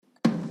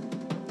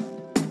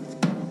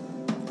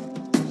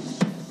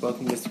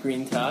Welcome to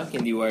Screen Talk,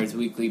 IndieWire's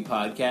weekly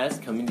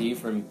podcast, coming to you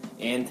from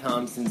Ann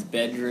Thompson's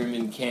bedroom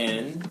in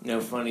Cannes. No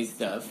funny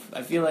stuff.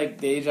 I feel like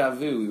deja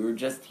vu. We were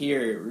just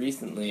here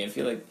recently. I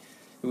feel like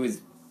it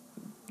was,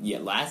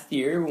 last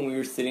year when we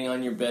were sitting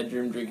on your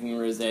bedroom drinking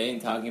rosé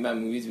and talking about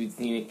movies we'd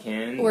seen at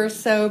Cannes. We're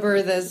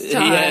sober this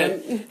time.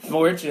 Yeah,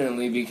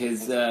 fortunately,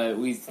 because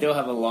we still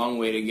have a long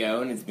way to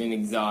go, and it's been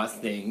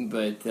exhausting,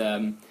 but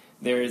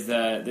there's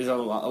a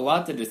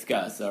lot to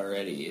discuss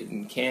already.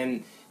 And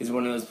Cannes is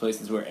one of those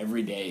places where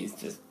every day is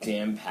just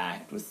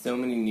jam-packed with so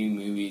many new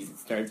movies. It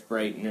starts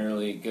bright and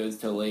early, it goes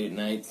till late at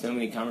night, so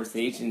many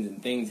conversations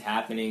and things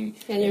happening.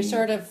 And you're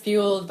sort of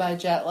fueled by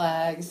jet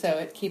lag, so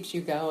it keeps you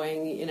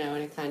going, in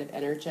a kind of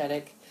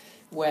energetic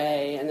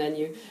way, and then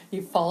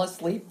you fall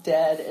asleep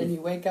dead and you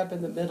wake up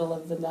in the middle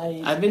of the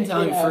night. I've been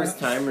telling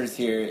first-timers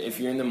here, if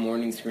you're in the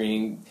morning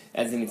screening,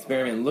 as an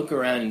experiment, look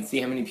around and see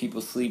how many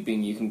people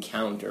sleeping you can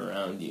count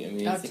around you. I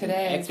mean, it's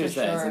today,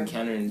 exercise and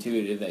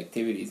counterintuitive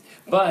activities.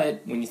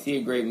 But when you see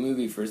a great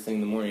movie first thing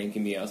in the morning, it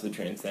can be also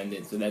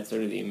transcendent. So that's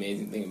sort of the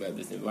amazing thing about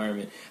this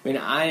environment. I mean,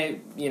 I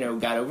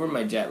got over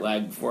my jet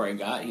lag before I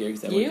got here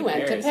because I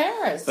went to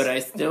Paris. But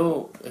I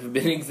still have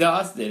been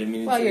exhausted. I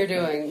mean, you're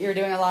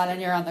doing a lot,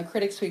 and you're on the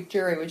Critics Week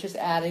jury, which is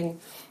adding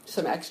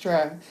some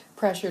extra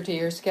pressure to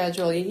your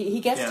schedule. He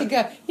gets to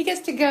go. He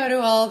gets to go to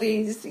all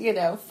these,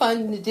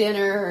 fun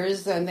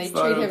dinners, and they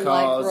treat him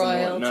like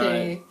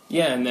royalty.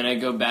 Yeah, and then I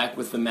go back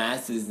with the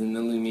masses in the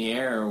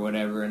Lumiere or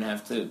whatever, and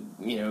have to,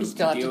 you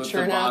still have to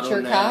churn out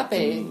your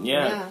copy. And,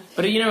 yeah,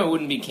 but it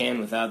wouldn't be Cannes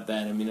without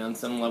that. I mean, on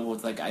some level,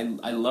 it's like I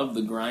love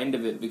the grind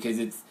of it because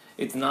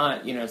it's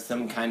not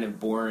some kind of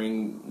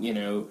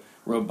boring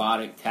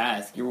robotic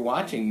task. You're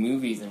watching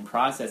movies and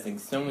processing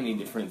so many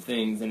different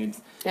things, and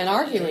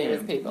arguing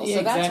with people. Yeah,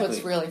 so that's exactly.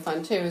 what's really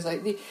fun too. Is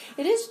it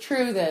is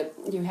true that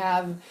you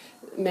have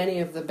many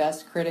of the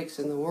best critics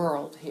in the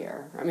world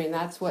here. I mean,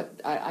 that's what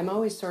I'm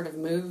always sort of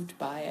moved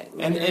by it.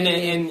 And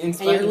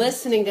you're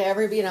listening to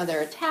everybody.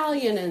 They're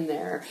Italian and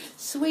they're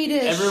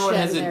Swedish. Everyone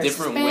has a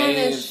different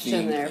way of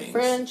seeing and they're things.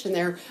 French, and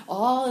they're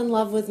all in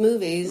love with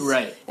movies.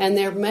 Right. And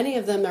many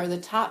of them are the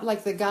top.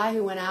 Like the guy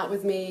who went out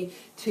with me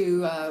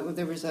to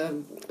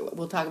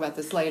we'll talk about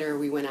this later.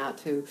 We went out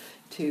to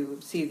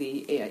see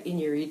the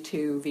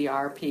Iñárritu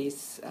VR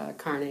piece,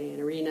 Carne and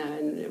Arena,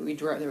 and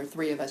there were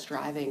three of us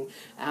driving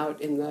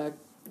out in the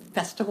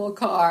festival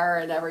car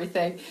and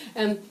everything.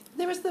 And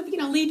there was the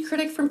lead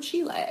critic from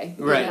Chile.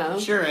 Right,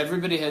 sure.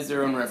 Everybody has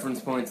their own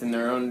reference points and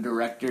their own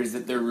directors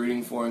that they're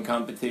rooting for in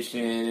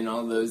competition and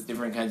all those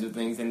different kinds of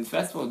things. And the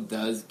festival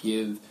does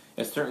give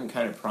a certain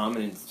kind of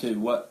prominence to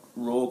what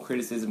role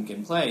criticism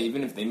can play,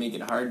 even if they make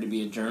it hard to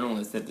be a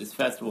journalist at this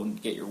festival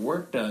and get your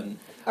work done.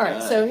 All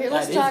right, so here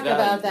let's talk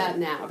about that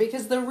now,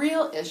 because the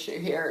real issue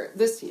here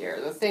this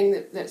year, the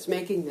thing that's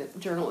making the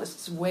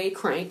journalists way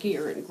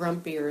crankier and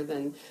grumpier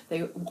than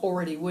they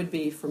already would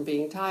be from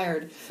being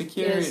tired,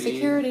 is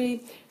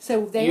security.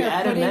 So they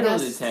are putting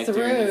us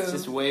through. And it's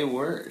just way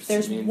worse.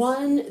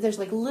 There's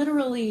like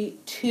literally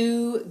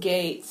two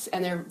gates,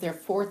 and there are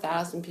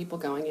 4,000 people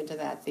going into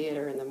that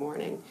theater in the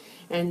morning.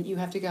 And you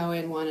have to go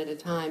in one at a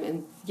time.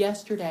 And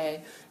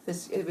yesterday,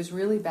 it was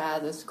really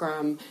bad, the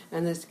scrum,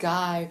 and this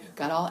guy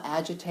got all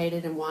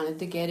agitated and wanted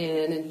to get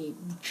in, and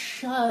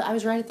I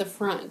was right at the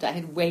front. I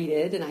had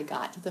waited, and I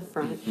got to the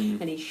front,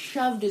 and he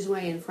shoved his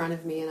way in front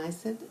of me, and I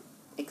said,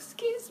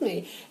 "Excuse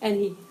me." And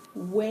he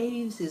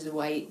waves his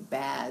white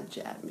badge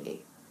at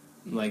me.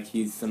 Like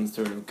he's some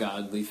sort of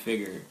godly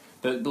figure.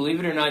 But believe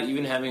it or not,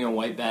 even having a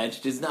white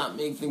badge does not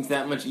make things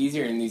that much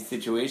easier in these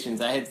situations.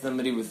 I had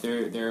somebody with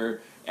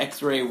their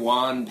X-ray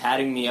wand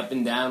patting me up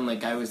and down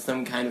like I was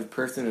some kind of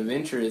person of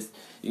interest,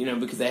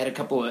 because I had a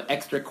couple of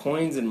extra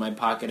coins in my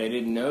pocket I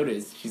didn't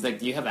notice. She's like,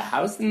 "Do you have a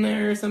house in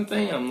there or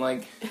something?" I'm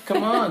like,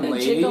 "Come on,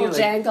 lady." Jingle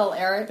jangle,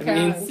 Eric. I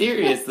mean,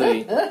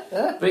 seriously.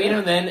 But,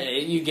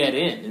 then you get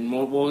in. And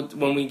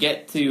when we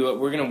get to,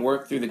 we're going to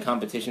work through the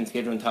competition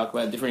schedule and talk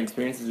about different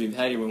experiences we've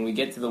had here. When we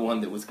get to the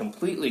one that was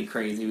completely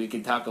crazy, we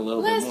could talk a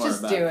little bit more about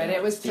Let's just do it.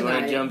 It was tonight. You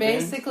want to jump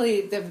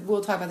Basically,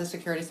 we'll talk about the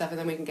security stuff, and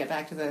then we can get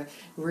back to the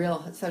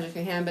real subject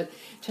at hand. But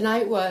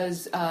tonight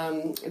was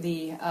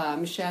the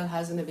Michel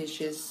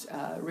Hazanovich's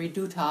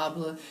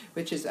Redoutable,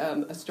 which is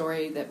a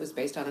story that was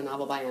based on a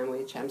novel by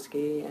Anouilh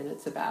Chomsky, and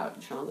it's about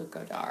Jean-Luc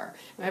Godard.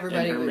 And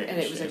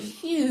it was a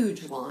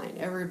huge line.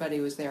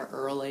 Everybody was there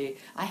early.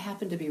 I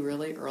happened to be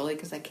really early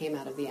because I came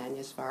out of the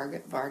Agnes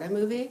Varda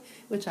movie,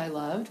 which I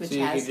loved, which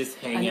has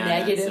a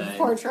negative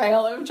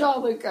portrayal of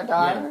Jean-Luc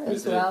Godard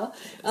as well.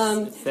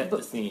 Set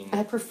the scene.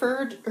 I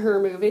preferred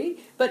her movie,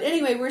 but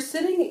anyway,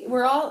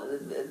 we're all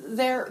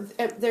there.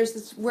 There's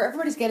this where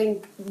everybody's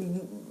getting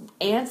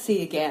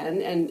antsy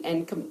again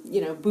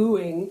and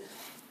booing.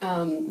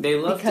 They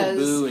love to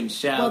boo and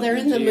shout. Well, they're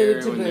in the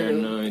mood to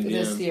boo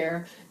this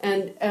year,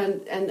 and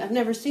I've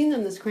never seen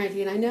them this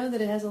cranky. And I know that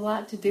it has a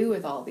lot to do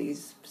with all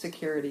these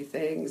security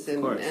things,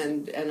 and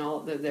all.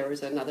 There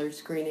was another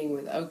screening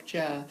with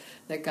Okja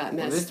that got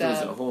messed up.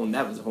 That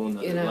was a whole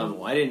nother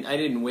level. I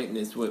didn't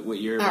witness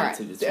what you're about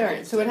to describe. All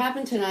right. So what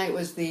happened tonight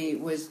was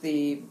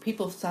the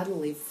people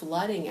suddenly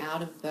flooding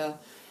out of the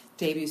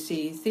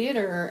Debussy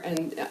Theater,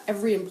 and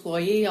every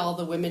employee, all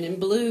the women in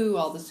blue,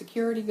 all the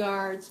security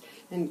guards,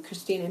 and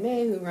Christine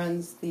Aimé, who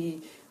runs the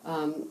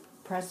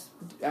press,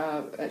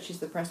 she's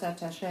the press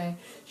attaché,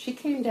 she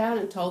came down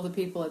and told the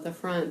people at the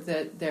front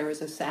that there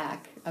was a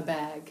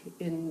bag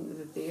in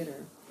the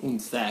theater.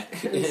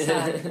 Sack.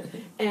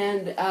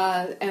 And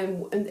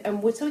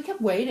so we kept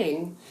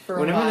waiting for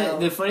a while.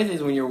 The funny thing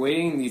is when you're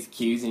waiting in these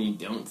queues and you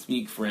don't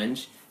speak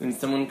French, and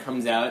someone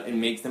comes out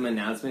and makes some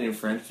announcement in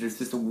French, there's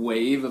just a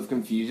wave of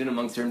confusion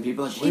among certain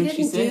people. Like, she what did didn't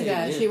she say? do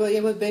that.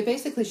 Yeah.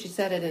 Basically, she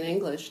said it in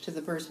English to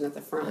the person at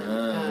the front.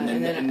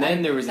 And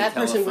then there was that a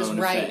person was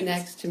telephone right effect.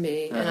 next to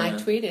me, and I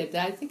tweeted.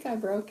 I think I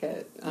broke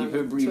it.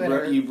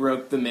 You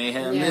broke the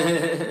mayhem.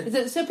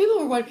 Yeah. So people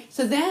were wondering.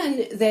 So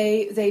then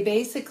they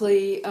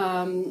basically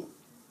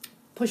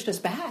pushed us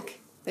back.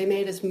 They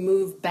made us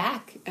move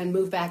back and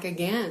move back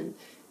again.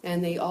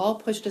 And they all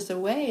pushed us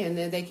away, and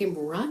they came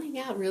running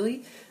out,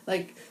 really,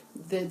 like,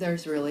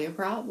 there's really a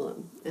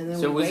problem. And then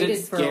So we was waited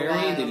it for scary? a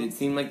while. Did it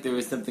seem like there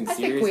was something I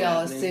serious think we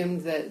all happening?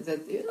 assumed that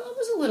it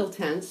was a little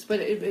tense, but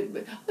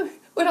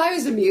what I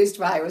was amused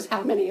by was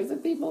how many of the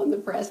people in the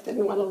press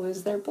didn't want to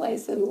lose their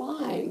place in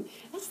line.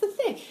 That's the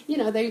thing. You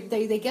know, they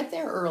get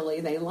there early,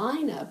 they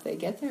line up, they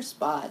get their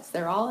spots,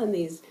 they're all in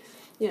these,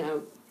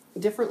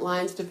 different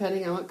lines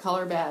depending on what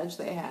color badge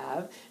they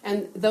have.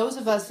 And those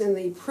of us in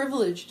the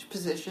privileged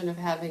position of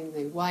having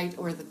the white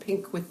or the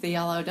pink with the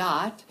yellow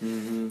dot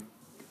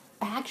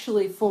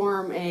actually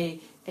form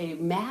a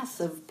mass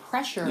of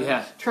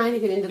pressure trying to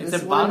get into it's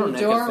this a one bottleneck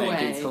doorway.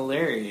 effect. It's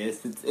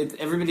hilarious. It's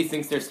everybody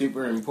thinks they're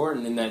super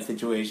important in that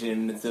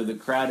situation, and so the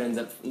crowd ends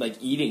up like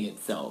eating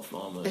itself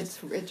almost.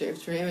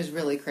 It was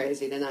really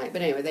crazy tonight.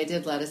 But anyway, they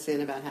did let us in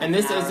about half and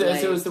an hour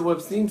late. So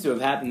what seems to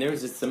have happened there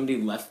was just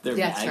somebody left their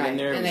That's bag right. in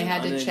there, And they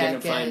had to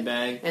check it,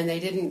 bag. and they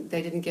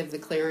didn't give the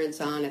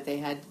clearance on it. They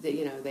had,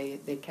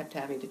 they kept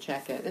having to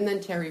check it. And then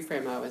Terry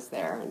Fremo was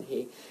there, and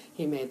he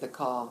made the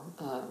call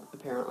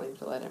apparently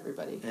to let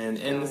everybody.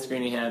 And the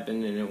screening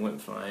happened, and it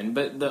went fine.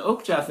 But the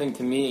Okja thing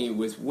to me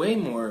was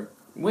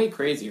way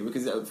crazier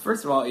because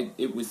first of all,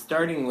 it was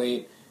starting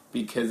late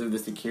because of the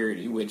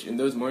security, which in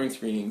those morning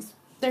screenings.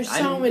 There's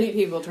so many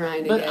people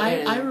trying to get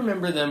in. But I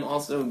remember them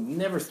also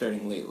never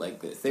starting late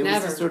like this. They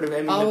never. Was sort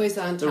of, always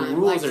on time. The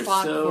rules like are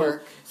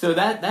clockwork. so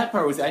that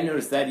part was, I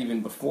noticed that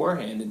even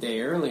beforehand, a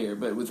day earlier.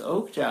 But with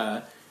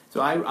Okja, so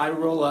I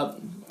roll up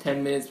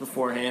 10 minutes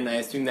beforehand. I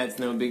assume that's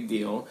no big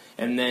deal.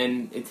 And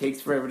then it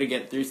takes forever to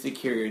get through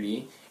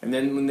security. And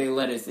then when they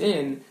let us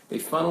in, they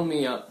funnel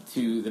me up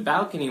to the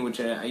balcony, which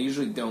I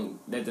usually don't,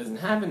 that doesn't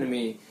happen to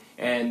me.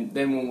 And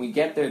then when we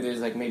get there,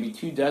 there's like maybe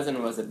 24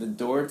 of us at the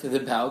door to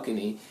the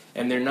balcony,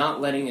 and they're not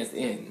letting us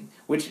in,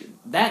 which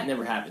that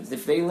never happens.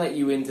 If they let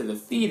you into the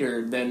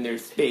theater, then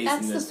there's space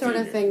That's in the the sort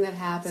theater. of thing that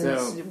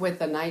happens with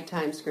the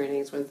nighttime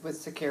screenings with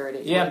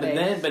security. Yeah,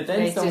 but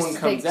then someone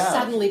comes out. They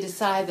suddenly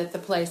decide that the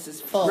place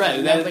is full.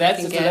 Right,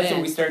 that's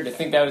what we started to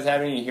think that was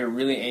happening. You hear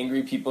really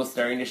angry people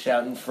starting to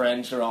shout in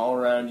French or all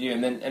around you,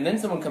 and then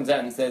someone comes out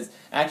and says,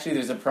 actually,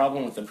 there's a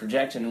problem with the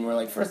projection, and we're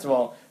like, first of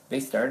all, they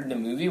started the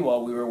movie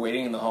while we were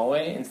waiting in the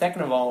hallway, and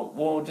second of all,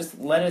 well, just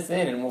let us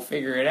in and we'll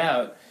figure it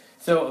out.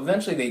 So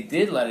eventually they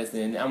did let us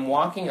in. I'm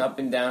walking up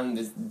and down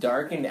this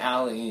darkened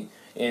alley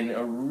in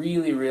a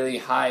really, really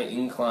high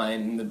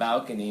incline in the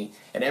balcony,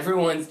 and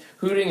everyone's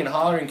hooting and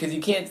hollering because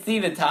you can't see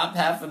the top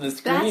half of the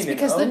screen. That's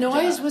because the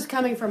noise was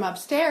coming from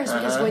upstairs,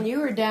 because when you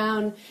were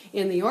down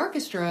in the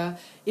orchestra,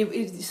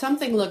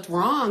 something looked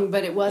wrong,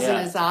 but it wasn't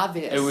as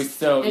obvious. It was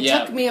so, It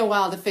took me a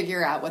while to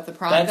figure out what the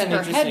problem was.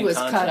 That her head was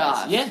cut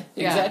off. Yeah,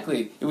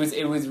 exactly. It was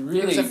really,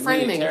 it was a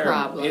framing really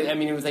problem.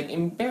 It was like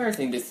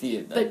embarrassing to see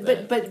it.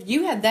 But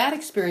you had that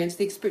experience.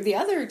 The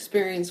other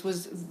experience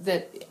was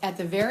that at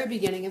the very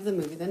beginning of the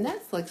movie, the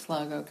Netflix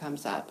logo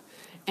comes up,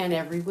 and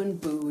everyone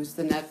boos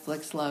the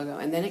Netflix logo,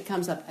 and then it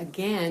comes up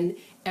again.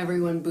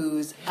 Everyone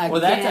boos again.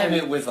 Well, that time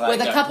it was like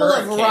with a couple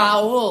hurricane. of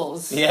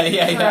Raouls. Yeah.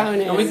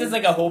 In. It was just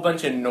like a whole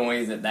bunch of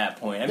noise at that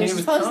point. I mean, There's it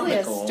was supposedly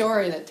comical. a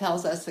story that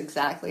tells us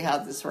exactly how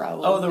this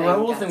Raoul. Oh, the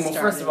Raoul thing. Well,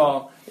 first of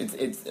all,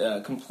 it's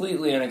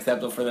completely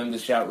unacceptable for them to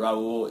shout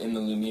Raoul in the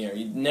Lumiere.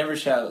 You never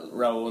shout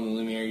Raoul in the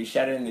Lumiere. You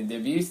shout it in the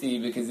Debussy,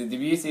 because the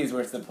Debussy is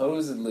where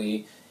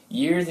supposedly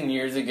years and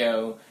years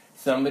ago,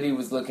 somebody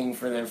was looking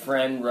for their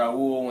friend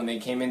Raoul when they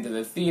came into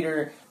the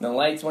theater, and the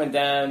lights went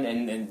down,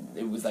 and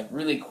it was like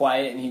really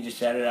quiet, and he just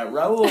shouted out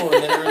Raoul,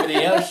 and then everybody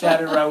else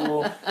shouted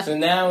Raoul. So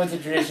now it's a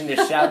tradition to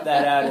shout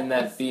that out in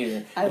that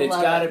theater. But it's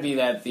got to be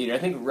that theater. I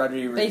think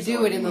Rodrigo. They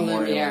do it in the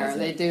Lumiere.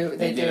 They do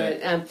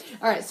it.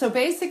 All right. So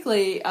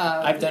basically,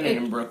 I've done it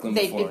in Brooklyn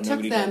before. It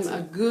took them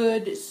a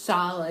good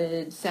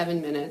solid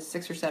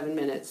 6 or 7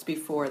 minutes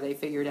before they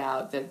figured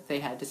out that they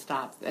had to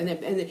stop. And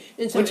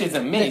so which is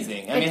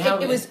amazing.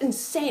 It was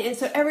insane. And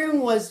so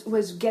everyone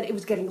was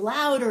getting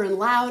louder and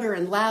louder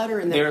and louder,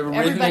 and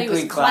everybody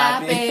was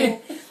clapping.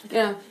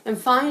 And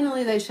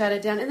finally they shut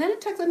it down. And then it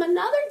took them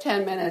another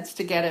 10 minutes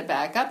to get it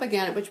back up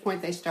again, at which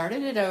point they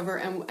started it over,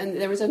 and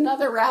there was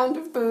another round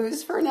of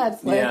boos for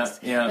Netflix.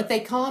 Yeah. But they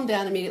calmed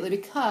down immediately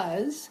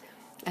because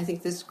I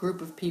think this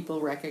group of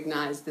people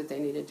recognized that they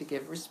needed to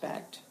give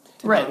respect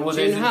to Right. Bong Well,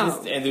 there's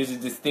Joon-ho. there's a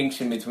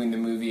distinction between the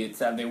movie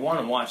itself. They want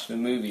to watch the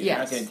movie. They're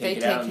not Yes, going to they take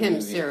it out take of the him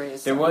movie.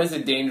 seriously. There was a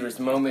dangerous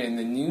moment in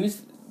the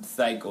news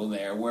cycle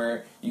there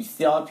where you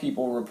saw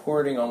people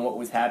reporting on what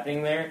was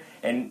happening there,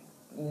 and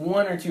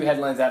one or two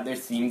headlines out there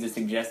seemed to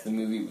suggest the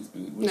movie was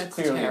booed, which That's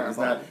clearly it was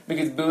terrible. not.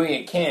 Because booing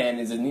at Cannes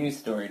is a news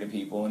story to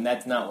people, and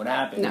that's not what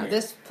happened. No, here.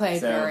 this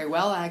played So- very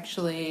well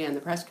actually, and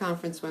the press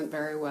conference went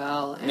very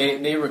well. And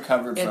They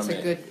recovered it's from a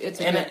it. good. It's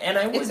a and, good. and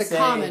I would it's a say,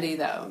 comedy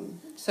though,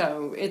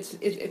 so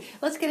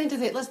let's get into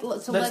the let's go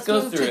move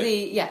through to it.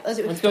 the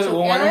Let's go. So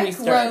Well, why don't we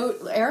start?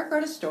 Eric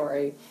wrote a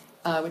story,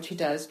 which he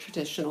does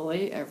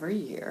traditionally every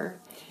year,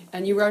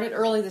 and you wrote it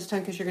early this time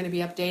because you're going to be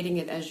updating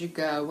it as you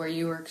go. Where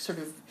you were sort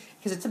of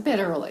because it's a bit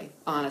early,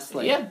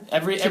 honestly. Yeah,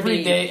 every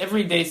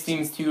be- day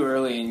seems too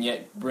early and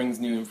yet brings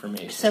new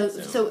information.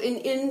 So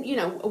in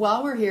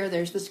while we're here,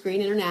 there's the Screen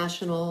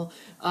International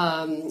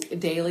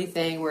daily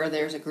thing where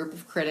there's a group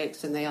of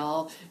critics and they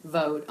all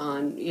vote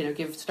on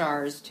give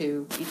stars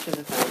to each of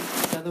the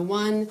films. So the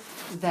one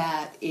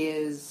that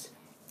is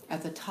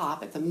at the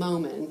top at the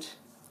moment.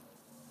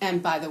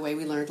 And by the way,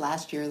 we learned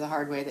last year the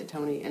hard way that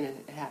Tony, and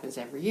it happens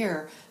every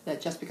year, that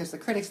just because the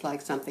critics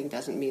like something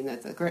doesn't mean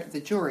that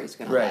the jury's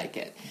going to like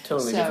it.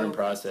 Totally different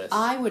process.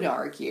 I would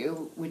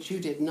argue, which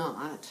you did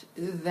not,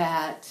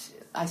 that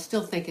I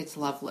still think it's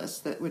Loveless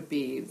that would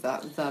be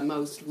the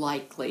most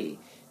likely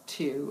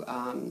to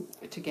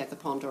get the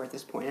Palme d'Or at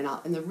this point.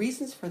 And the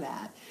reasons for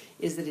that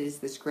is that it is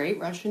this great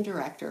Russian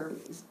director,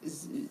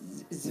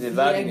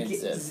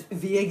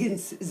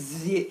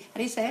 Zvyagintsev. how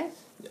do you say it?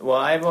 Well,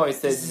 I've always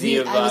said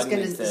Zia I was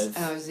going Vodnitsev.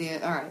 to. Oh,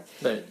 Zia. All right.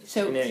 But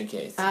So, in any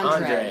case,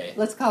 Andre.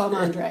 Let's call him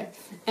Andre.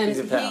 And He's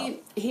a pal.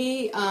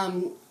 he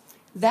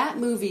that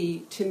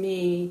movie to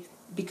me,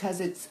 because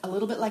it's a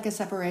little bit like a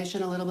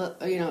separation, a little bit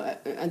the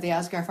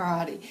Asghar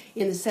Farhadi,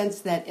 in the sense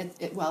that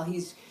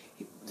he's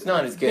it's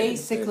not as good.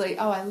 basically.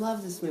 Oh, I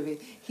love this movie.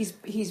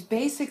 He's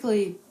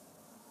basically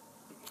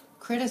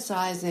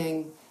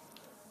criticizing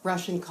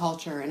Russian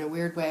culture in a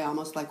weird way,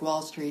 almost like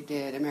Wall Street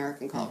did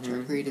American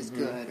culture. Greed is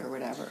good, or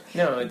whatever.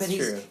 No, it's but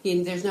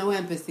true. There's no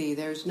empathy.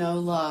 There's no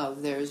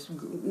love. There's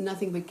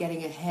nothing but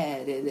getting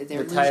ahead. And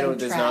they're The title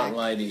losing does track. not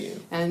lie to you.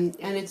 And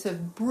it's a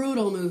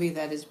brutal movie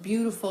that is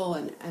beautiful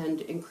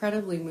and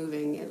incredibly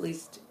moving, at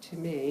least to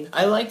me.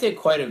 I liked it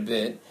quite a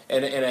bit,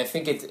 and I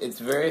think it's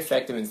very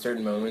effective in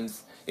certain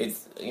moments.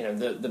 It's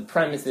the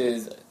premise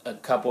is a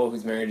couple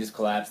whose marriage is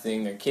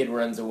collapsing. Their kid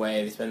runs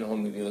away. They spend the whole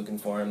movie looking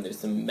for him. There's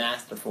some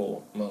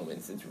masterful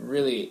moments. It's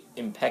really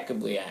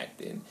impeccably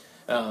acted.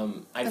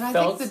 I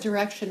think the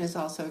direction is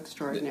also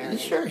extraordinary.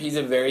 Sure,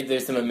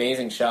 there's some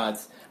amazing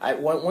shots.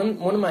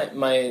 One of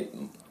my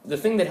the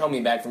thing that held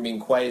me back from being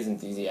quite as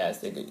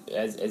enthusiastic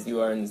as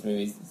you are in this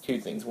movie is two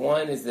things.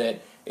 One is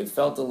that it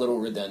felt a little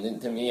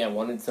redundant to me. I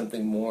wanted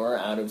something more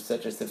out of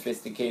such a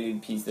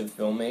sophisticated piece of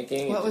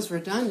filmmaking. What was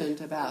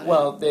redundant about it?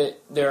 Well,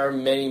 there are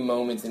many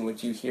moments in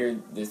which you hear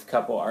this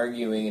couple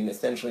arguing and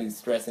essentially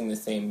stressing the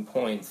same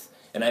points,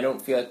 and I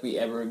don't feel like we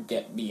ever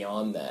get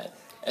beyond that.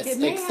 It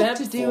may have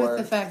to do with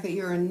the fact that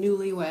you're a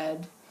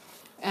newlywed,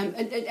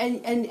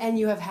 and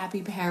you have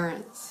happy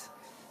parents.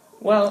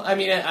 Well, I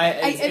mean,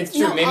 it's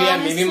true. No, Maybe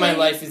honestly, my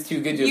life is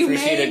too good to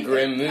appreciate a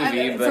grim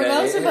movie. But for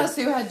those of us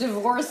who had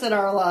divorce in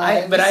our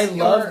lives, but I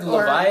loved and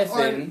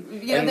Leviathan.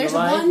 And there's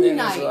Leviathan one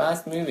night. was the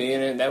last movie,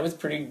 and that was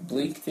pretty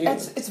bleak too.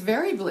 It's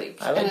very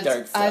bleak. I like and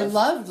dark stuff. I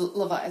loved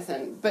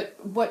Leviathan, but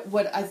what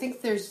I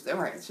think there's all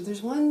right. So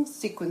there's one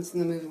sequence in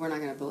the movie. We're not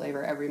going to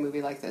belabor every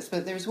movie like this,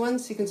 but there's one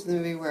sequence in the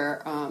movie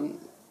where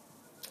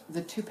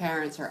the two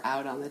parents are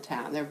out on the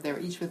town. They're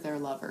each with their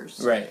lovers,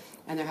 Right.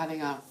 and they're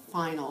having a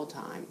fine old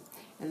time.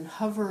 And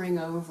hovering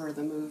over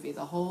the movie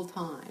the whole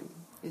time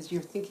is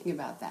you're thinking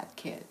about that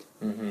kid.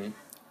 Mm-hmm.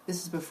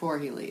 This is before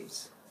he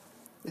leaves.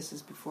 This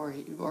is before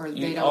he or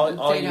You, they don't.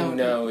 all they you don't,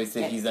 know is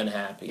that he's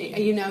unhappy.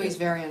 You know he's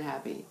very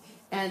unhappy,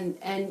 and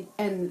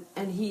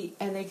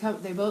they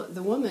come. They both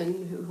the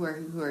woman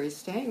who he's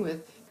staying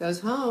with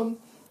goes home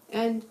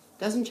and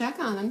doesn't check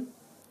on him,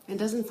 and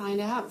doesn't find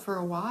out for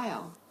a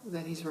while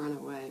that he's run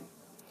away,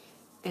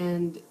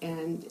 and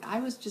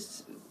I was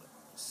just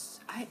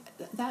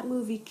that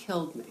movie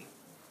killed me.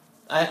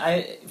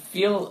 I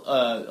feel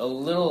a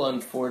little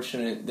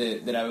unfortunate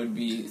that I would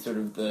be sort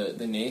of the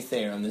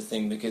naysayer on this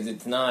thing because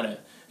it's not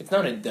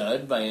a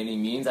dud by any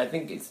means. I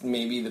think it's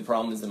maybe the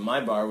problem is that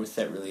my bar was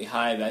set really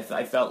high. But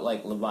I felt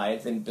like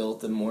Leviathan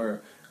built a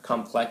more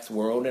complex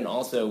world and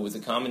also was a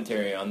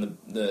commentary on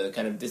the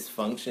kind of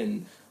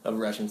dysfunction of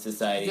Russian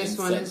society This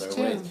in one is settler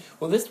too. ways.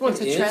 Well, this one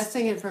It's is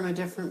addressing it from a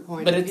different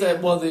point but of it's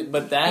view.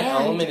 but that And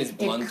element is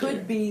blunter. It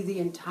could be the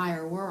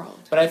entire world.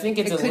 But I think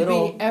it's it a could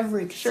little... be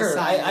every Sure,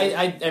 society.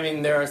 I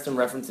mean, there are some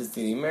references to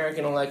the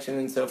American election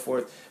and so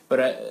forth, but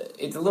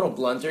it's a little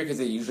blunter because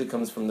it usually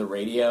comes from the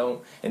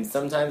radio, and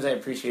sometimes I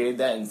appreciated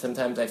that, and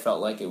sometimes I felt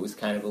like it was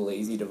kind of a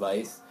lazy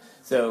device.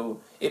 So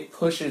it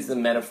pushes the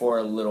metaphor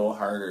a little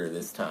harder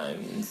this time.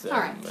 And so, All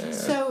right.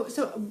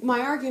 So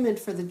my argument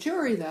for the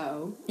jury,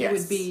 though, Yes.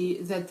 would be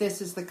that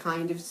this is the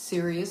kind of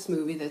serious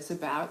movie that's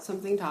about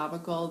something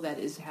topical, that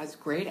has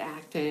great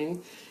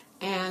acting,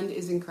 and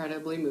is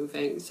incredibly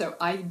moving. So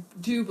I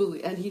do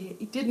believe, and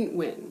he didn't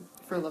win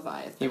for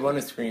Leviathan. He won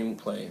a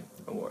screenplay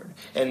award,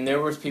 and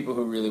there was people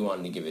who really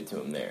wanted to give it to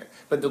him there.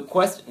 But the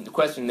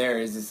question there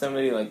is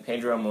somebody like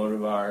Pedro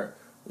Almodovar,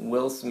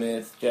 Will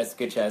Smith,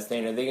 Jessica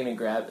Chastain, are they going to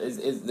grab?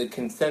 Is the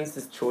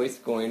consensus choice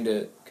going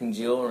to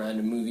congeal around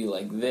a movie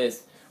like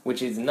this,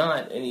 which is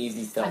not an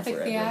easy sell I think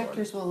for the everyone?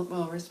 actors will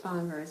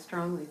respond very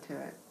strongly to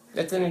it.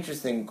 That's an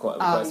interesting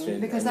question.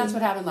 Because that's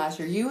what happened last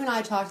year. You and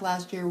I talked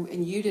last year,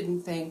 and you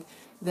didn't think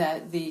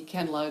that the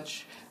Ken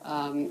Loach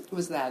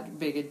was that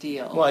big a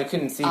deal. Well, I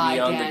couldn't see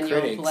beyond the Daniel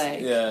critics.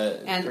 Blake.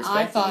 And I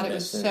perspective thought in it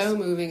was that so sense.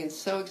 moving and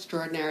so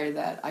extraordinary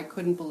that I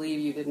couldn't believe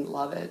you didn't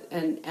love it,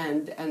 and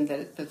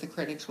that the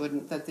critics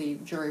wouldn't, that the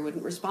jury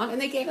wouldn't respond,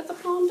 and they gave it the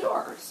Palme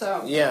d'Or.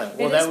 So Yeah,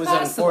 well, it that is was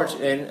possible.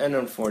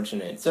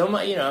 unfortunate. So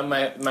my And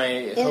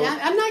hope,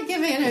 I'm not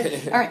giving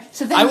it. All right,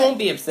 so then I won't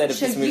be upset if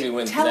so this movie you-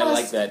 wins tell because I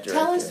us- like that director.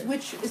 Tell us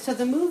which. So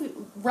the movie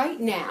right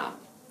now.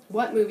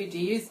 What movie do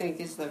you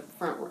think is the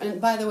front? And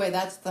by the way,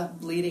 that's the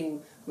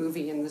leading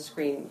movie in the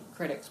Screen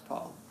Critics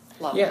poll.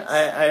 Love Yeah,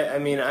 this. I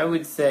mean, I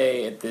would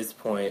say at this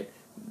point,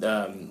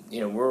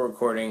 we're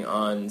recording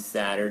on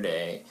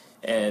Saturday,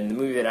 and the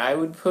movie that I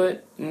would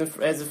put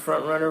as a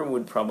front runner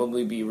would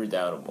probably be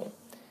Redoubtable.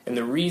 And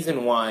the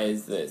reason why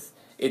is this: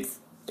 it's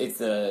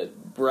a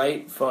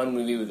bright, fun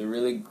movie with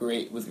really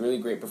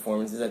great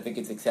performances. I think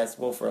it's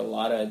accessible for a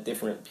lot of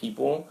different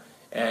people,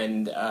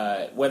 and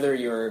whether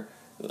you're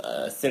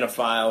a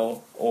cinephile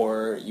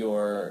or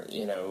you're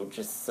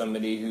just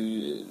somebody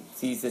who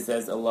sees this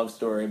as a love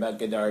story about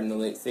Godard in the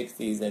late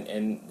 60s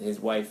and his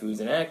wife who's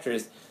an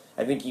actress,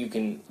 I think you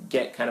can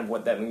get kind of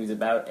what that movie's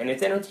about, and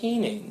it's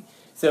entertaining.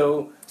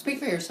 So Speak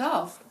for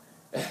yourself.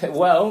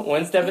 well,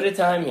 one step at a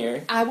time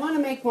here. I want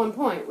to make one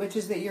point, which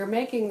is that you're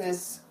making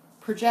this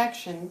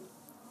projection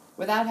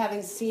without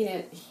having seen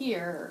it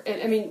here.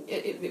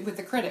 With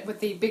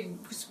the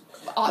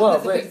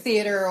big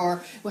theater,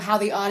 or how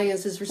the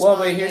audience is responding.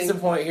 Well, but here's the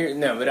point here.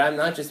 No, but I'm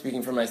not just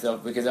speaking for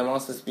myself, because I'm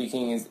also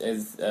speaking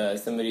as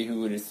somebody who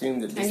would assume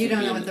that this And you would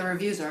don't be know what the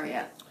reviews are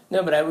yet.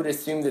 No, but I would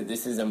assume that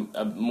this is a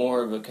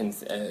more of a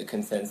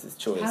consensus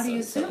choice. How do you on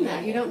assume some that?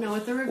 level. You don't know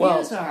what the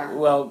reviews are.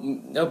 Well,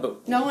 no,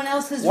 but No one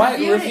else has why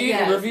reviewed it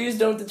yet. reviews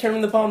don't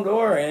determine the Palme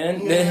d'Or,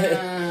 and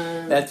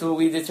that's what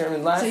we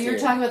determined last So year. you're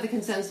talking about the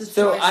consensus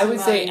So choice. I would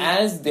say, among-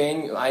 as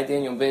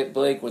Daniel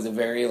Blake was a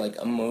very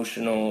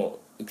emotional,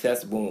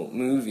 accessible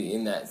movie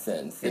in that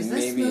sense. Is And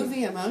this maybe,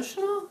 movie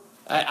emotional?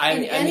 I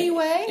in mean, any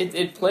way?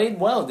 It played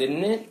well,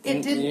 didn't it?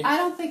 It did. You- I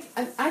don't think.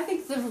 I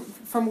think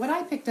from what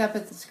I picked up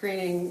at the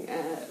screening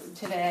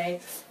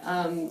today,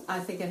 I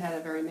think it had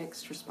a very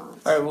mixed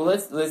response. All right. Well,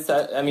 let's.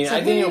 I mean, So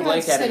here Daniel you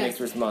Blake have had a mixed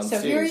response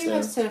So too. here you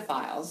have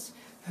cinephiles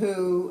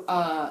who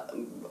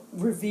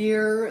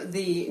revere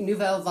the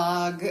Nouvelle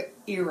Vague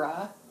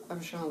era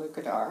of Jean-Luc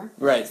Godard.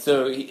 Right.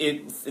 So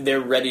they're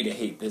ready to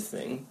hate this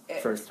thing.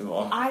 First of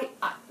all.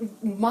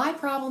 My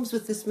problems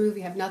with this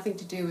movie have nothing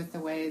to do with the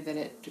way that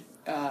it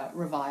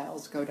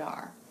reviles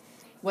Godard.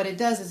 What it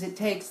does is it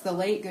takes the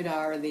late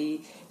Godard,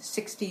 the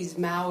 60s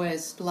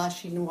Maoist, La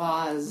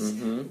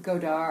Chinoise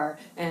Godard,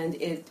 and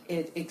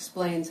it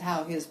explains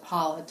how his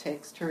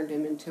politics turned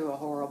him into a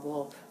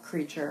horrible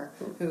creature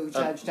who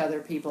judged other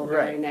people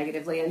very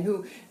negatively, and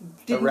who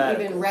didn't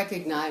even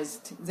recognize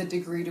the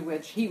degree to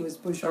which he was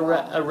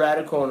bourgeois. A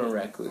radical and a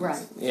recluse.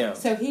 Right. Yeah.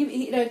 So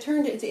it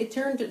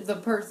turned the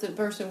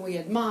person we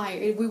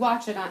admire. We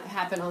watch it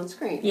happen on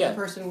screen. Yeah. The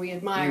person we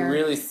admire. You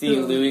really see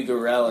Louis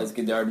Garrel as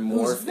Godard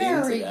morph who's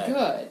very into that.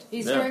 good.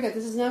 He's Yeah. very good.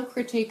 This is no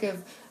critique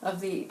of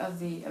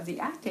the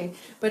acting,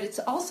 but it's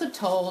also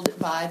told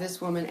by this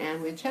woman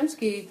Anne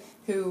Wojcicki,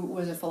 who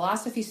was a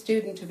philosophy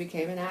student who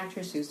became an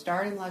actress, who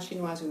starred in La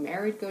Chinoise, who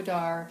married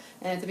Godard,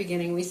 and at the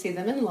beginning we see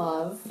them in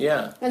love.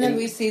 Yeah. And then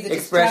we see the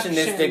expressionistic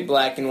destruction.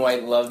 black and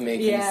white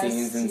lovemaking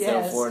scenes and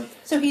so forth.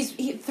 So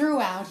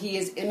throughout he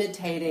is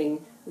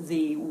imitating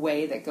the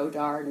way that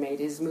Godard made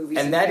his movies,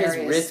 And in that is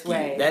various risky.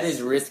 ways. That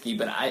is risky,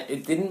 but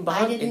it didn't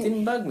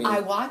bug me. I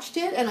watched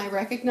it and I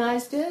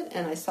recognized it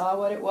and I saw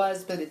what it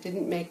was, but it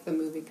didn't make the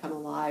movie come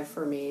alive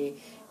for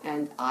me.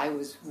 And I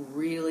was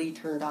really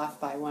turned off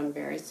by one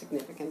very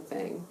significant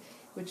thing,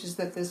 which is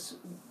that this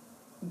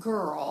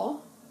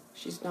girl,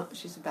 she's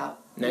about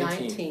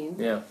 19,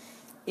 Yeah.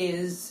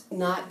 is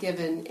not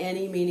given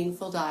any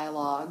meaningful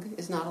dialogue,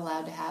 is not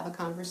allowed to have a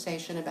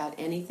conversation about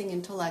anything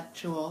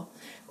intellectual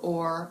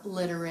or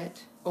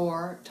literate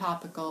or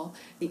topical.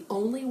 The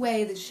only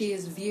way that she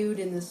is viewed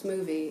in this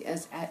movie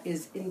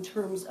is in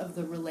terms of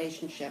the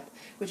relationship,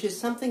 which is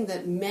something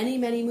that many,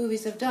 many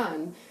movies have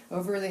done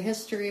over the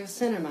history of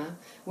cinema.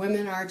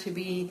 Women are to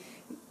be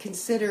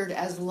considered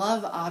as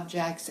love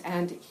objects,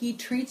 and he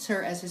treats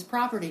her as his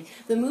property.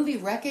 The movie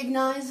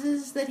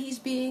recognizes that he's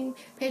being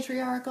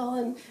patriarchal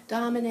and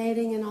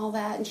dominating and all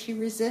that, and she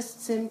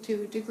resists him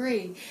to a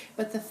degree.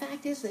 But the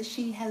fact is that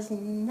she has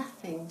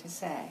nothing to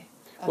say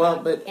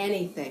about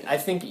anything. I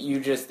think you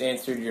just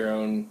answered your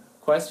own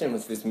question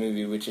with this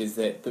movie, which is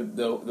that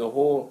the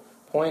whole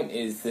point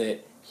is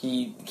that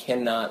he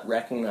cannot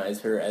recognize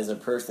her as a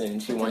person,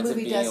 and she winds up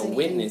being a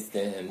witness to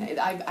him.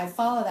 I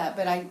follow that,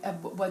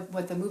 but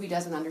what the movie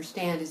doesn't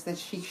understand is that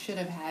she should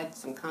have had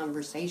some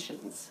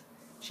conversations.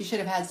 She should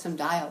have had some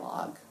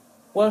dialogue.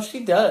 Well, she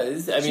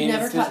does. She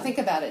never think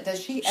about it.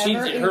 Does she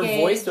ever engage? Her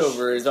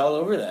voiceover is all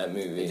over that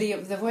movie.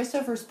 The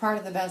voiceover is part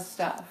of the best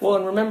stuff. Well,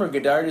 and remember,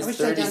 Godard is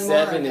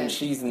 37 and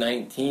she's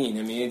 19.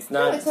 I mean, it's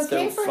not it's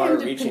okay so for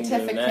far-reaching him to to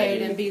imagine.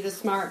 pontificate and be the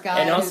smart guy.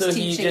 And also, who's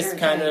he teaching just her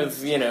kind things.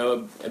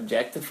 of,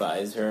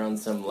 objectifies her on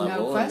some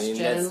level. No question. I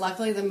mean, and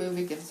luckily, the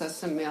movie gives us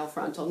some male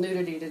frontal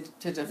nudity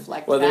to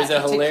deflect. Well, there's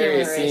that a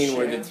hilarious issue. scene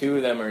where the two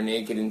of them are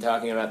naked and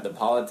talking about the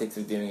politics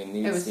of doing a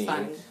nude scene.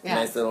 Funny. Yeah.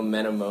 Nice little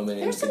meta moment.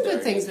 There's some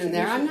good things in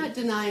there. I'm not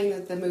denying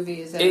that the movie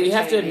is entertaining. You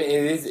have to admit,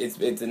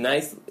 it's a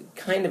nice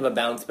kind of a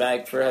bounce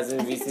back for Husband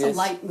I Vicious. think it's a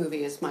light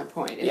movie, is my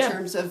point, in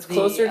terms of the...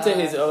 closer to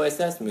his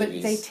OSS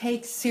movies. But they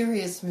take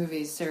serious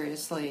movies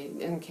seriously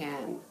in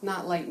Cannes,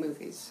 not light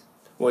movies.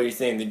 Well, you're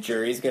saying the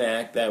jury's going to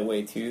act that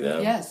way too,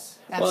 though? Yes,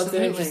 absolutely. Well, it's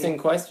an interesting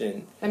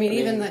question. I mean,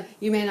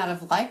 you may not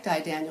have liked I,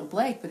 Daniel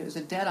Blake, but it was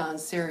a dead-on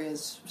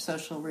serious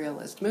social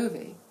realist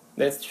movie.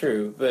 That's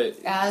true, but...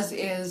 As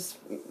is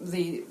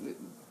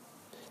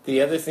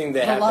The other thing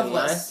that happened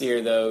Loveless. last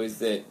year, though, is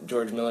that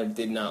George Miller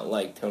did not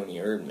like Tony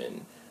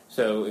Erdmann.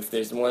 So if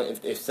there's one,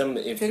 if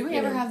did we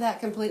ever have that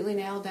completely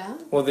nailed down?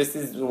 Well, this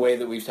is the way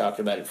that we've talked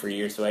about it for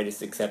years, so I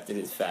just accepted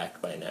as fact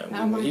by now.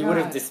 Oh my he God. would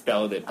have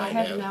dispelled it by now.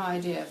 I have no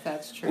idea if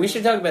that's true. We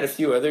should talk about a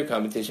few other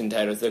competition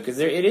titles, though, because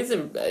it is,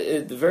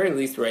 at the very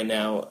least right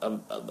now,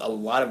 a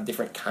lot of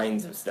different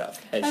kinds of stuff.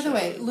 By the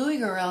way, Louis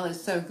Garrel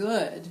is so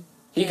good.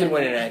 He could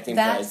win an acting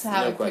prize. That's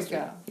how it question.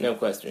 could go. No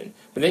question.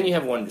 But then you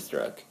have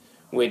Wonderstruck,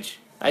 which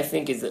I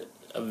think is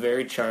a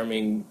very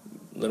charming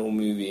little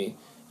movie,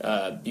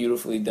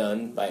 beautifully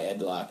done by Ed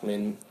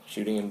Lockman,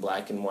 shooting in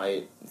black and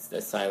white, it's a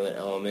silent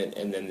element,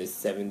 and then this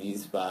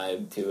 70s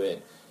vibe to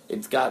it.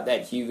 It's got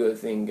that Hugo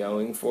thing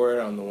going for it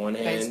on the one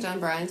hand. Based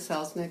on Brian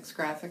Selznick's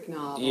graphic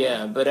novel.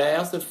 Yeah, but I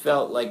also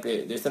felt like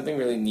there's something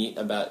really neat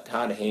about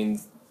Todd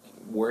Haynes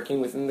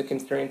working within the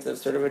constraints of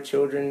sort of a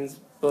children's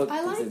book.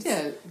 I liked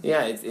it.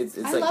 Yeah, it's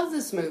I like, love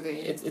this movie.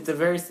 It's a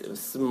very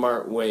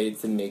smart way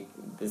to make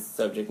this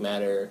subject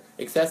matter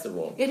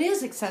accessible. It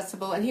is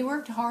accessible, and he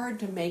worked hard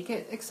to make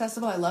it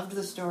accessible. I loved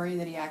the story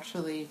that he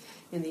actually,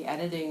 in the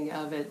editing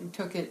of it,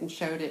 took it and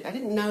showed it. I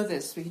didn't know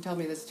this, but he told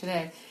me this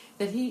today,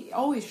 that he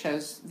always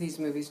shows these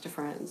movies to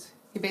friends.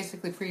 He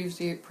basically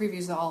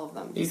previews all of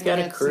them. He's got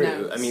a crew.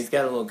 Notes. I mean, he's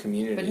got a little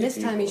community. But this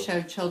time he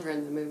showed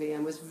children the movie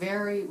and was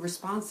very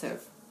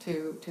responsive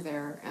to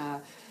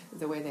their...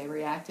 the way they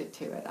reacted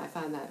to it. I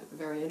found that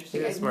very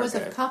interesting. It was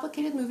a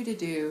complicated movie to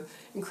do,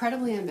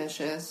 incredibly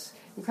ambitious,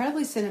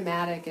 incredibly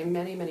cinematic in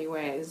many, many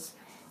ways.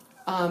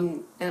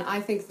 And I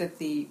think that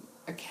the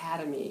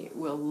Academy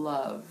will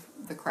love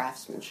the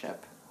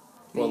craftsmanship.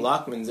 Well,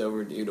 Lockman's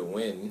overdue to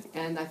win.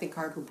 And I think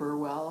Carter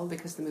Burwell,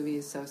 because the movie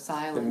is so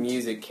silent. The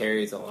music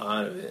carries a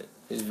lot of it.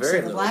 There's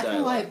very little dialogue. The black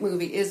dialogue. and white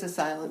movie is a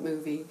silent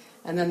movie,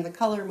 and then the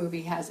color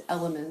movie has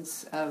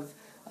elements of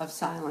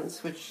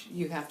silence, which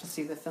you have to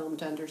see the film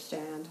to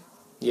understand.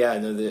 Yeah,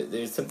 no,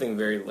 there's something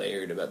very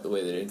layered about the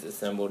way that it's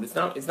assembled. It's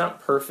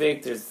not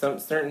perfect. There's some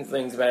certain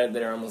things about it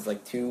that are almost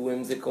like too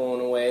whimsical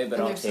in a way, but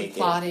and I'll there's take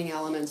some plotting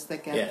elements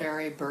that get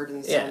very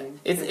burdensome. Yeah,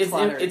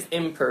 and it's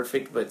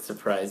imperfect but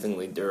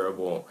surprisingly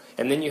durable.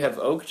 And then you have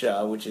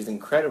Oakjaw, which is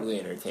incredibly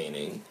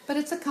entertaining. But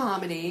it's a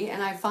comedy,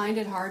 and I find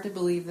it hard to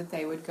believe that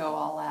they would go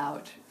all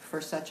out for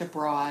such a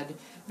broad,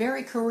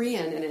 very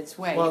Korean in its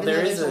way. Well, even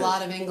though there's a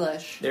lot of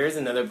English. There is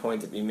another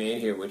point to be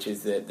made here, which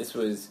is that this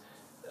was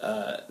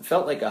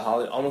felt like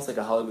almost like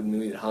a Hollywood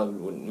movie that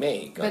Hollywood wouldn't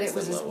make. But it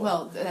was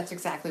that's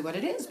exactly what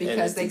it is,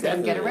 because they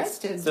couldn't get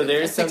arrested. So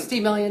there's a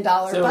 $60 million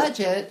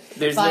budget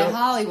by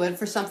Hollywood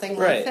for something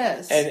like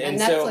this, and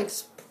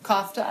Netflix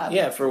coughed up.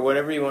 Yeah, for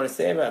whatever you want to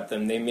say about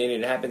them, they made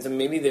it happen. So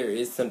maybe there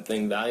is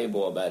something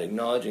valuable about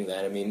acknowledging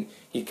that. I mean,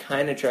 he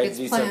kind of tried to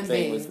do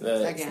something with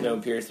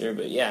Snowpiercer,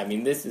 but yeah, I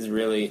mean, this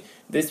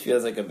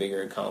feels like a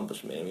bigger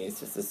accomplishment. I mean, it's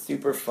just a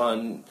super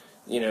fun,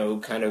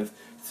 kind of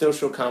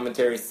social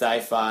commentary,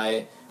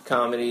 sci-fi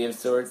comedy of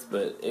sorts,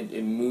 but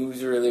it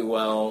moves really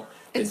well.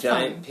 The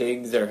giant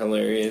pigs are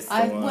hilarious to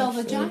watch. Well,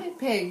 the giant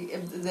pig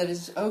that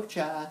is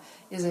Oakjaw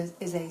is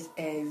a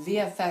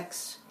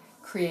VFX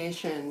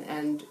creation,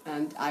 and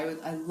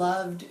I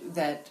loved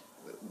that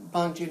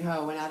Bong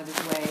Joon-ho went out of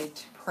his way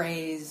to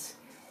praise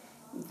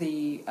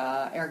the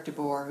Eric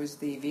DeBoer, who's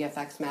the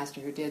VFX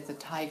master who did the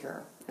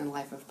tiger in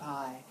Life of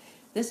Pi.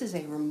 this is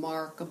a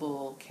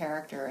remarkable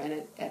character, and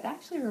it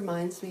actually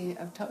reminds me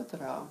of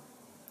Totoro.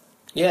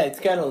 Yeah, it's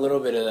got a little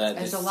bit of that.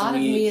 There's a This lot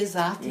of sweet,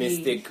 Miyazaki,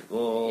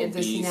 mystical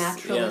this beast,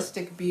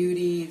 naturalistic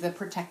beauty, the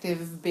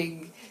protective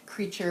big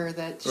creature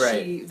that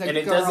right. the and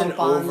it girl doesn't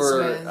bonds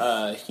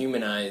over with.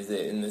 humanize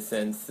it in the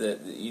sense that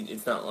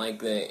it's not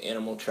like the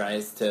animal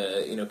tries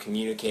to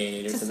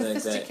communicate or It's a something like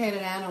that.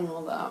 sophisticated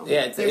animal, though.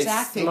 Yeah, There's it's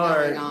acting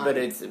smart, going on.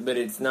 but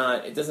it's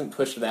not. It doesn't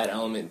push that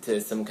element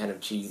to some kind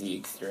of cheesy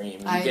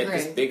extreme. You get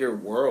this agree. bigger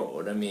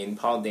world. I mean,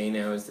 Paul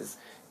Dano is this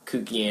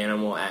kooky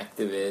animal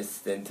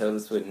activist, and Tilda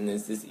Swinton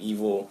is this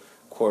evil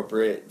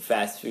corporate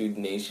fast food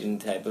nation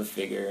type of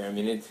figure. I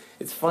mean,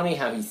 it's funny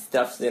how he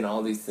stuffs in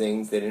all these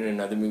things that in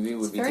another movie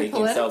would It's be very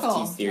taking himself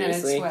political too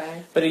seriously. in its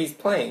way. But he's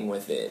playing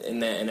with it,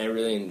 and I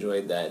really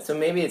enjoyed that. So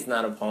maybe it's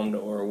not a Palme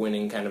d'Or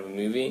winning kind of a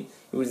movie.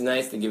 It was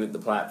nice to give it the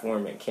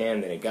platform at Cannes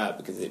that it got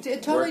because it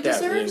totally worked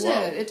out deserves really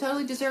well. it. It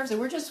totally deserves it.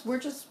 We're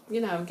just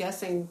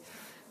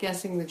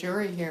guessing the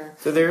jury here.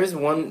 So there is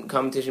one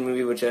competition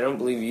movie which I don't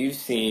believe you've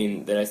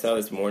seen that I saw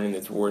this morning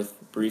that's worth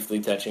briefly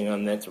touching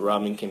on. That's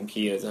Robin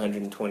Campillo's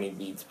 120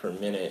 Beats Per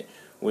Minute,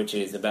 which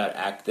is about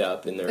ACT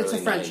UP in the early 90s. It's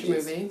a French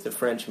movie. It's a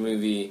French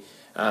movie.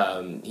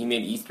 He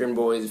made Eastern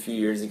Boys a few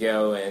years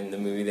ago, and the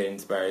movie that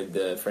inspired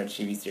the French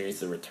TV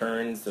series The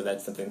Return, so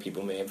that's something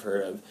people may have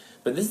heard of.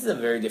 But this is a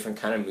very different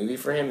kind of movie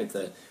for him. It's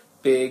a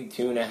big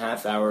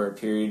 2.5-hour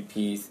period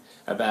piece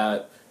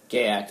about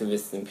gay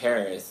activists in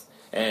Paris.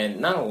 And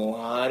not a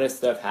lot of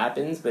stuff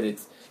happens, but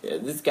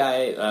this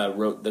guy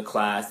wrote The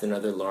Class and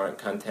other Laurent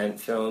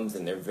Content films,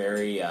 and they're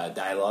very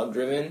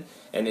dialogue-driven,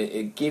 and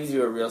it gives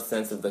you a real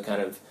sense of the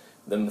kind of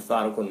the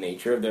methodical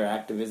nature of their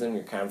activism.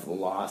 You're kind of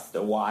lost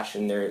awash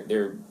in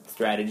their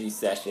strategy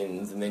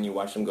sessions, and then you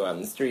watch them go out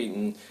in the street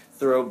and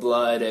throw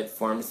blood at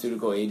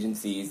pharmaceutical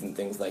agencies and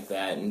things like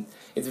that. And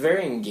it's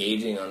very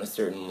engaging on a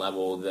certain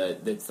level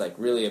that's like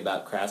really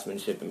about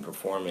craftsmanship and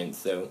performance.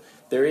 So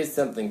there is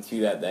something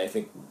to that I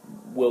think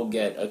will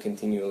get a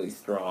continually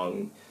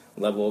strong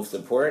level of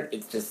support.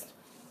 It's just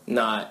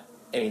not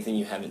anything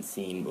you haven't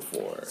seen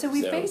before. So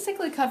we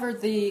basically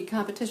covered the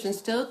competition.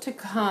 Still to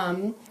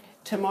come.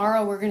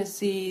 Tomorrow we're going to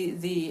see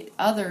the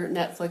other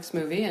Netflix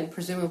movie and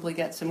presumably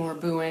get some more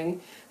booing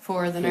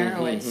for the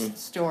Narrowitz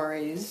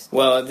stories.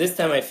 Well, this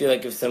time I feel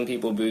like if some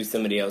people boo,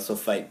 somebody else will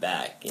fight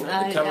back.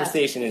 The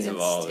conversation is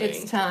evolving.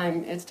 It's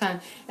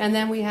time. And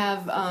then we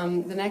have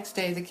the next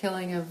day the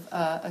killing of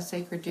a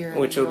sacred deer,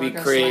 which will be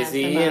Yorgos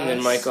crazy, Lanthimos. and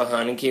then Michael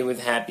Haneke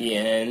with Happy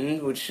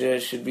End, which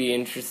should be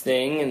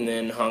interesting, and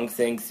then Hong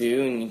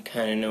Sang-soo, and you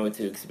kind of know what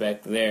to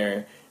expect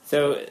there.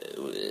 So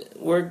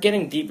we're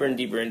getting deeper and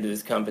deeper into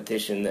this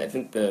competition. I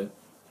think the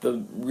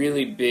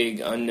really big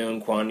unknown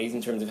quantities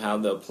in terms of how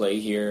they'll play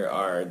here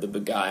are The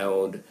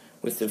Beguiled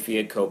with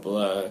Sofia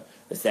Coppola,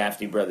 the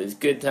Safdie Brothers'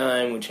 Good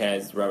Time, which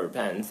has Robert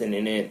Pattinson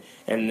in it,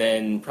 and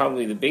then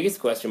probably the biggest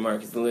question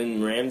mark is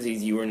Lynn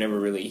Ramsey's You Were Never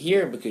Really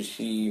Here, because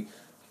she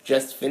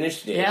just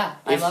finished it. Yeah,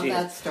 I love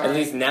that story. At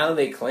least now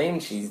they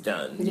claim she's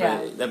done.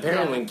 Yeah. But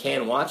apparently when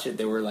Cannes watched it,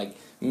 they were like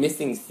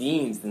missing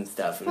scenes and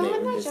stuff.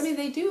 And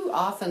they do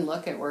often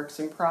look at works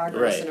in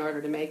progress Right. in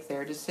order to make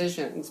their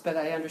decisions, but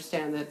I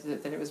understand that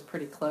it was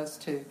pretty close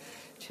to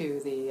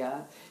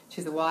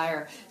the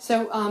wire.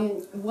 So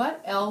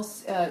what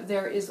else?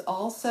 There is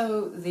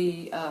also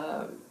the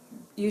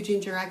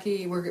Eugene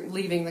Jarecki. We're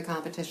leaving the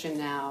competition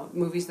now.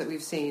 Movies that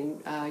we've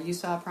seen. You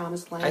saw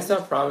Promised Land? I saw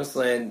Promised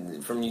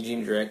Land from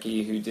Eugene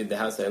Jarecki, who did The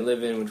House I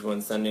Live In, which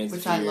won Sundance a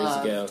few years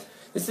ago.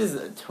 This is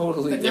a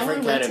totally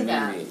different kind of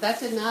movie. That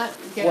did not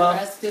get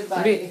arrested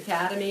by the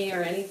Academy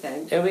or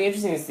anything. It'll be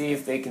interesting to see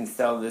if they can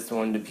sell this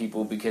one to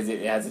people because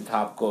it has a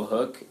topical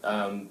hook,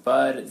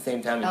 but at the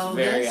same time it's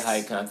very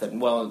high concept.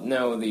 Well,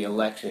 no, the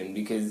election,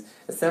 because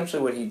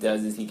essentially what he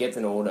does is he gets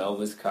an old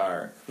Elvis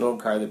car, an old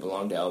car that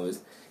belonged to Elvis,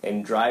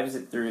 and drives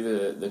it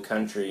through the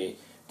country,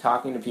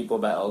 talking to people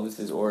about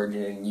Elvis's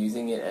origin and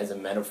using it as a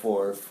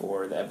metaphor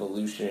for the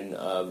evolution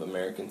of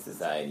American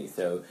society.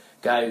 So,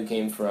 guy who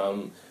came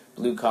from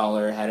blue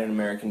collar, had an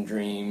American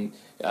dream,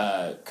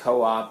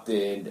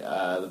 co-opted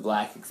the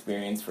black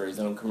experience for his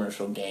own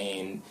commercial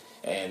gain,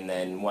 and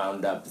then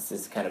wound up as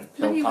this kind of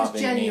pill-popping But he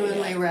was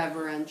genuinely maniac.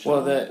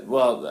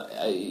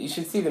 reverential. You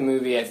should see the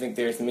movie. I think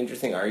there are some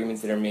interesting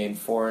arguments that are made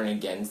for and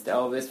against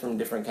Elvis from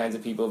different kinds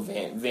of people.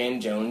 Van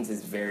Jones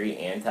is very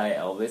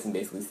anti-Elvis and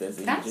basically says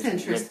that he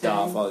just ripped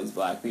off all these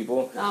black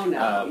people. Oh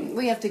no,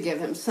 we have to give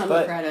him some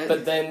credit.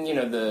 But then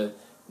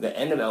the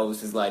end of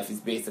Elvis's life is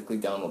basically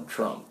Donald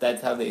Trump.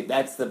 That's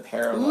the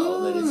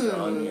parallel that is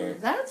drawn here.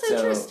 That's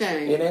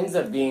interesting. It ends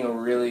up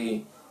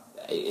being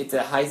it's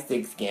a high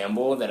stakes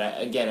gamble that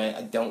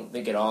I don't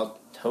think it all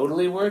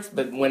totally works,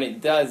 but when it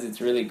does, it's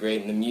really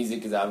great, and the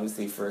music is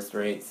obviously first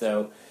rate.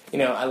 So,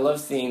 I love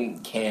seeing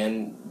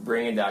Cannes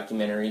bring a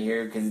documentary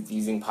here because it's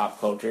using pop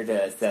culture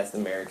to assess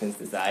American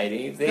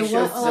society.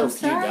 I'm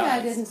sorry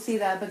I didn't see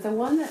that, but the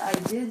one that I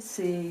did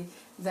see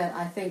that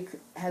I think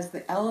has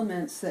the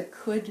elements that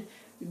could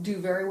do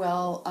very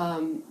well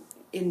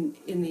in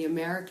the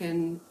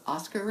American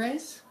Oscar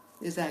race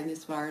is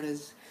Agnes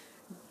Varda's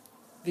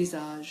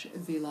Visage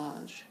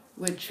Village,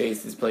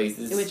 Faces,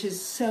 Places. which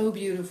is so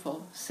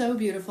beautiful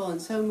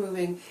and so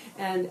moving.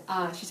 And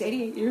she's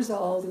 88 years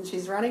old, and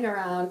she's running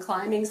around,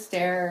 climbing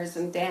stairs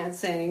and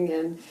dancing,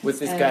 and with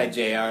this guy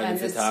JR,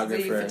 the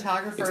photographer. The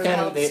photographer it's kind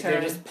helps of they're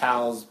her. just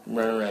pals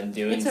running around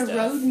doing stuff. It's a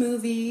road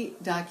movie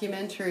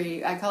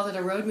documentary. I called it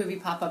a road movie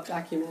pop-up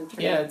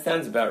documentary. Yeah, it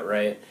sounds about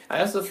right. I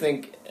also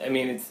think,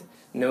 it's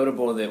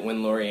notable that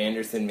when Laurie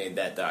Anderson made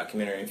that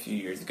documentary a few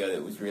years ago,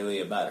 that was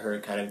really about her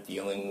kind of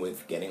dealing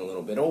with getting a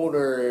little bit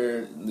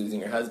older,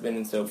 losing her husband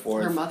and so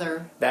forth. Her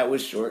mother. That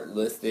was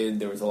short-listed.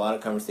 There was a lot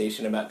of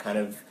conversation about kind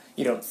of,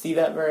 you don't see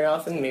that very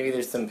often. Maybe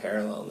there's some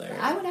parallel there.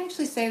 I would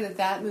actually say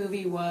that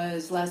movie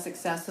was less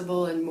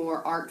accessible and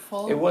more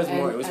artful. It was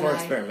more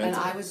experimental. And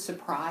I was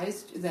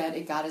surprised that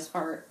it got as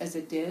far as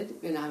it did,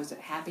 and I was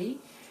happy.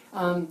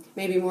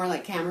 Maybe more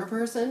like Camera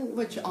Person,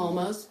 which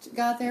almost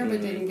got there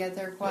but didn't get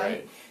there quite.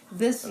 Right.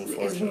 This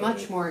is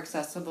much more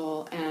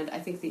accessible, and I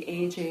think the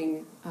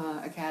aging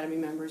Academy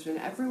members and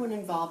everyone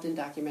involved in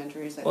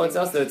documentaries.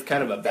 It's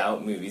kind of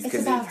about movies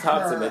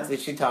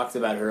because she talks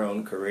about her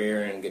own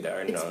career and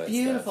Godard and all that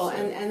beautiful. stuff.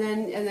 So.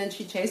 And then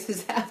she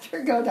chases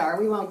after Godard.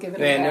 We won't give it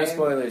away. Yeah, no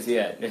spoilers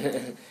yet.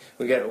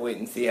 We got to wait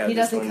and see how he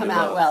this doesn't one come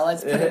develops. out well.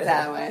 Let's put it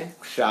that way.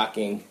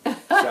 Shocking.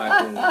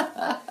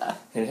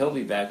 And he'll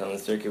be back on the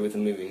circuit with a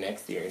movie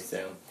next year.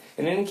 So,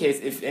 in any case,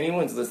 if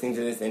anyone's listening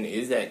to this and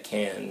is at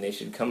Cannes, they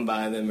should come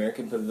by the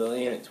American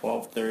Pavilion at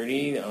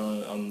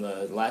 12:30 on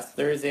the last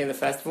Thursday of the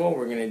festival.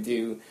 We're going to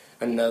do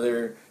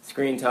another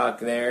screen talk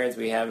there, as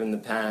we have in the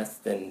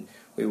past, and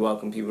we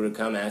welcome people to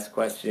come ask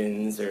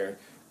questions or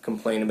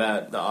complain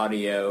about the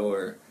audio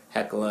or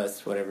heckle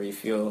us, whatever you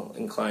feel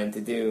inclined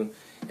to do.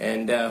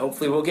 And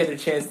hopefully we'll get a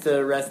chance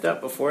to rest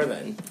up before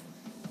then.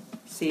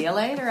 See you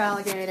later,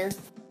 alligator.